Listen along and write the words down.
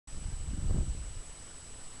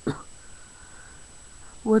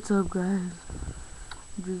What's up, guys?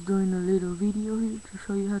 Just doing a little video here to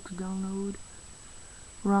show you how to download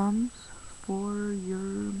ROMs for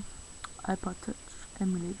your iPod Touch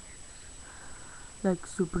emulators like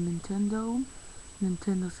Super Nintendo,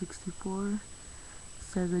 Nintendo 64,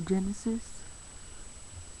 Sega Genesis,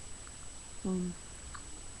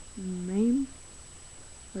 Mame,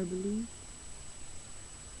 I believe,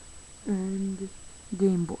 and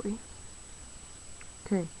Game Boy.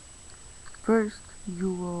 Okay, first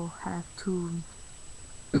you will have to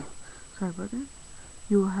sorry about that.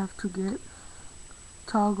 You will have to get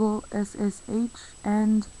Toggle SSH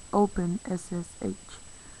and Open SSH.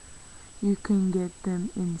 You can get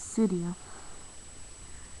them in Cydia.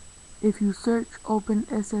 If you search Open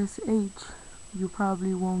SSH, you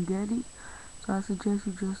probably won't get it. So I suggest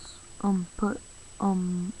you just put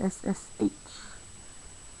SSH,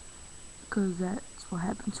 because that's what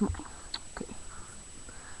happened to me. Okay.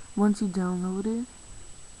 Once you download it,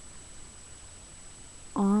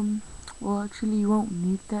 well, actually you won't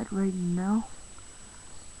need that right now,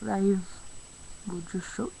 but I will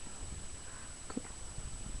just show you. Okay.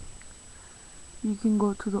 You can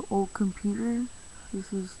go to the old computer.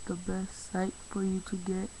 This is the best site for you to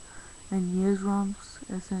get NES ROMs,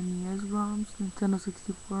 SNES ROMs, Nintendo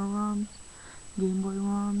 64 ROMs, Game Boy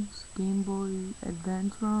ROMs, Game Boy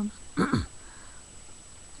Advance ROMs,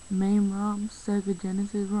 MAME ROMs, Sega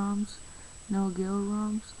Genesis ROMs, Neo Geo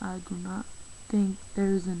ROMs. I do not think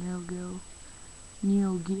there is a Neo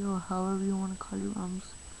Geo, however you want to call your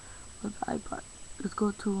ROMs, with iPod. Let's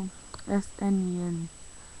go to NES,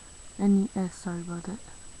 sorry about that,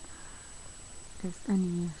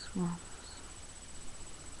 SNES ROMs.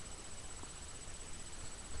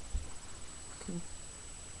 Okay,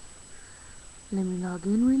 let me log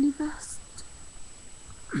in really fast.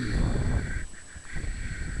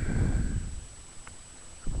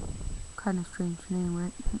 Kind of strange name,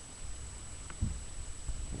 right?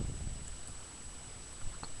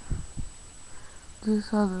 This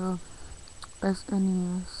is how the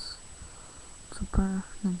SNES Super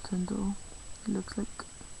Nintendo looks like.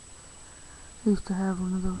 I used to have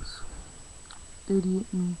one of those.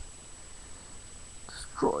 Idiot me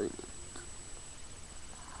destroyed it.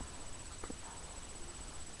 Okay.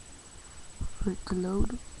 For it to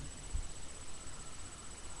load.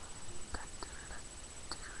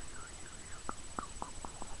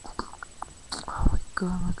 Oh my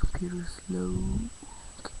god, my computer is slow.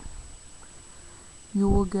 Okay. You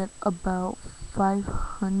will get about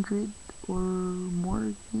 500 or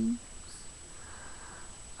more games.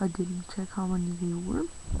 I didn't check how many they were,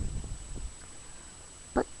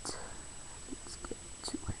 but let's get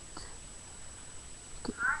to it.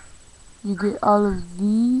 Okay. You get all of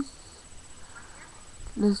these.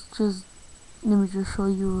 Let me just show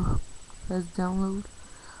you. Let's download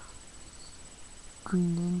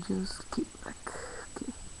Green Ninjas Kickback.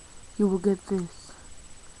 Okay. You will get this.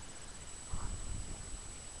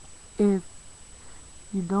 If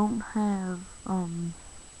you don't have,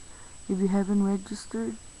 if you haven't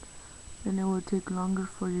registered, then it will take longer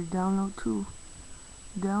for your download,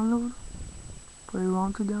 for your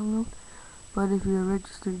ROM to download. But if you're a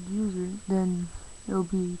registered user, then it will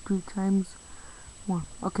be 3 times more.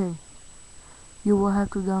 Okay, you will have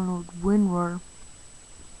to download WinRAR.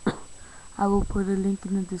 I will put a link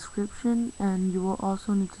in the description, and you will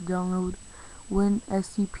also need to download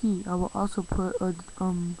WinSCP. I will also put a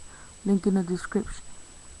link in the description.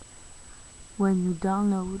 When you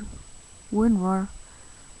download WinRAR,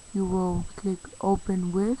 you will click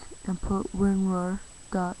open with and put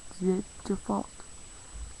WinRAR.zip default.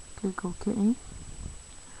 Click OK.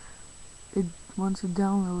 Once you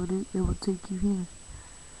download it, it will take you here.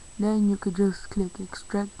 Then you could just click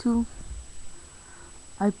extract to.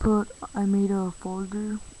 I made a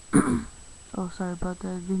folder. Oh, sorry about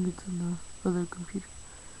that. I think it's in the other computer.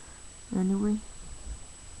 Anyway,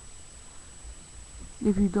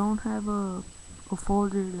 if you don't have a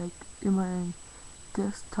folder, like in my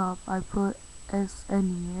desktop, I put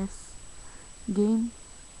SNES game,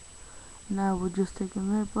 and I would just take them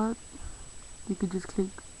there. But you could just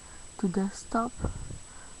click to desktop,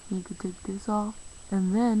 and you could take this off,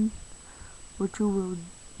 and then what you will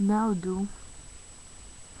now do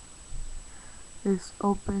is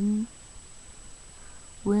open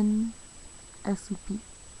WinSCP.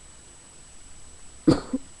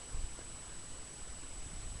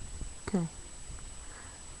 Okay.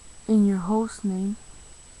 In your host name,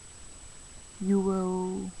 you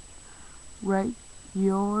will write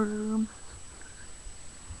you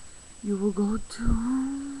will go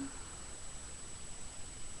to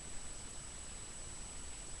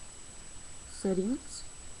settings.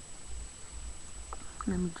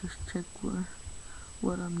 Let me just check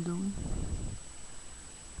what I'm doing.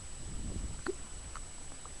 Okay.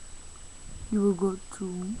 You will go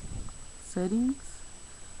to settings,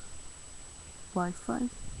 Wi-Fi.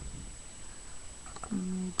 Let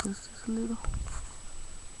me adjust this a little.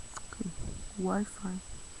 Okay, Wi-Fi.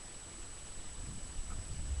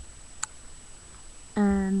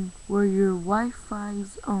 And where your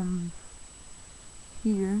Wi-Fi's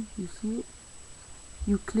here, you see it?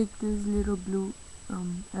 You click this little blue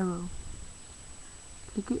arrow.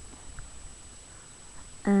 Click it,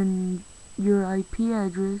 and your IP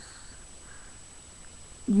address,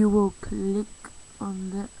 you will click on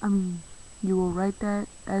that. You will write that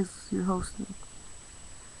as your host name.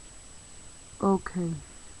 Okay.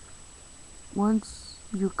 Once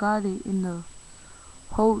you got it in the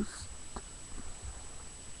host,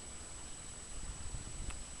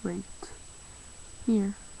 right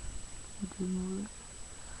here, just move it.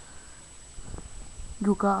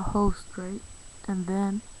 You got host, right? And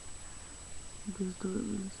then just do it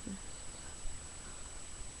really fast.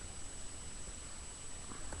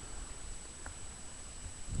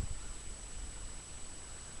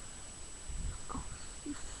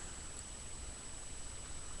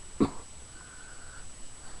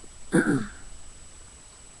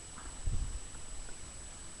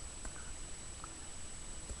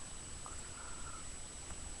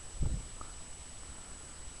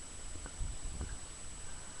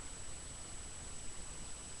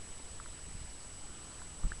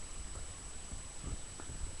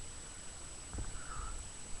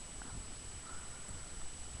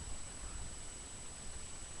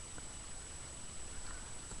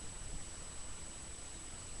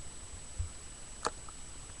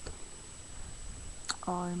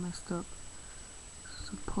 Oh, I messed up. It's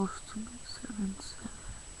supposed to be 7766.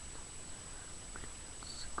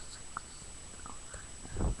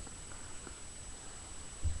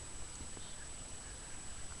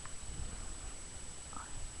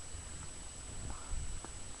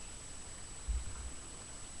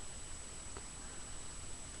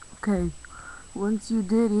 Okay, once you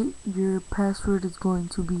did it, your password is going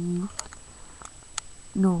to be,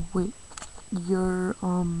 no, wait, your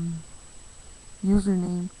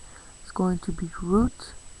username is going to be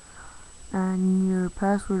root, and your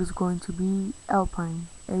password is going to be Alpine,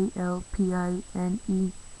 ALPINE,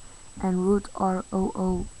 and root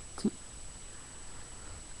ROOT.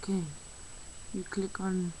 Okay, you click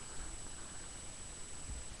on,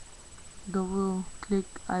 double click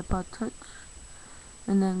Ipod Touch,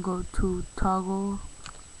 and then go to toggle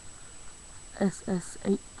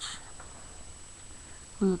SSH.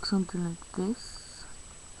 Will look something like this,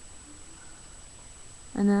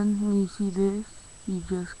 and then when you see this, you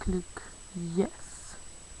just click yes.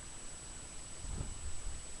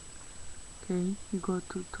 Okay, you go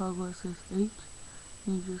to toggle SSH, and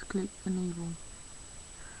you just click enable.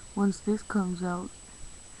 Once this comes out,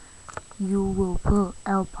 you will put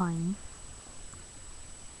Alpine,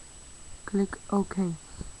 click OK,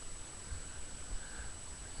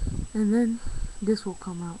 and then this will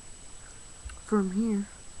come out. From here,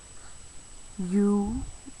 you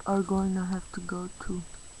are going to have to go to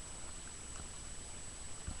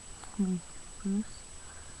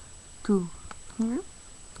here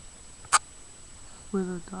where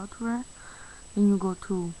the dots were at, and you go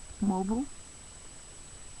to mobile,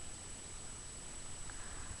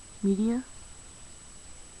 media,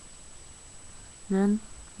 then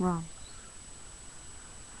ROMs,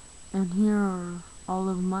 and here are all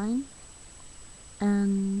of mine,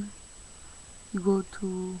 and you go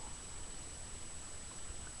to,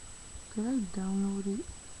 did I download it?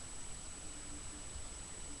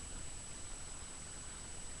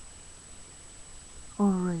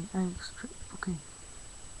 Alright, I extract, okay.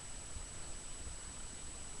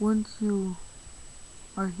 Once you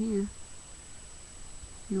are here,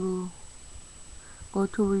 you will go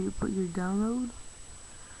to where you put your download,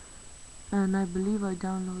 and I believe I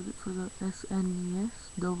downloaded for the SNES,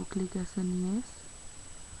 double click SNES,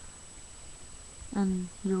 and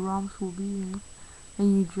your ROMs will be here,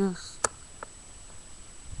 and you just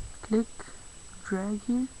click, drag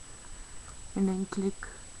here, and then click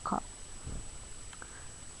copy.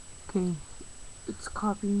 Okay, it's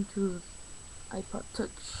copying to the Ipod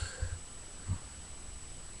Touch,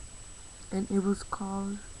 and it was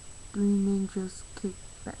called Three Ninjas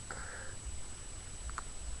Kickback.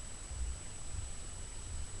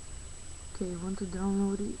 Okay, want to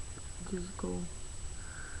download it, just go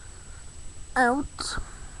out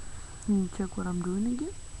and check what I'm doing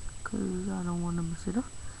again, because I don't want to mess it up.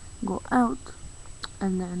 Go out,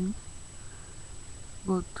 and then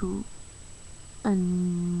go to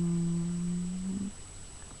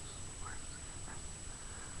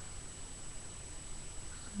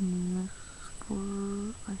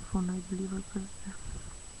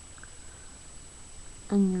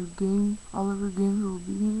and your game, all of your games will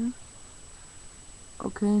be here.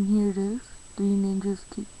 Okay, and here it is, 3 ninjas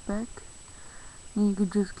kickback. And you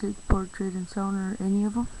could just click portrait and sound or any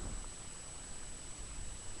of them.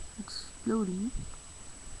 It's loading.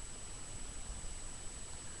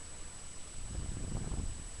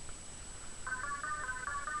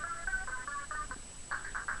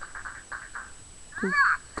 Just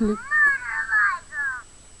click.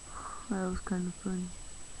 That was kind of funny.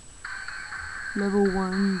 Level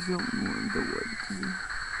 1, Zone 1, the WATS.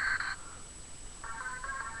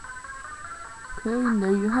 Okay, and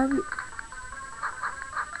there you have it.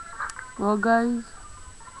 Well guys,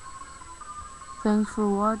 thanks for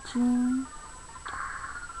watching,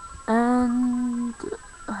 and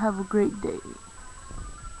have a great day.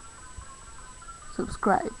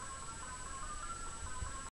 Subscribe.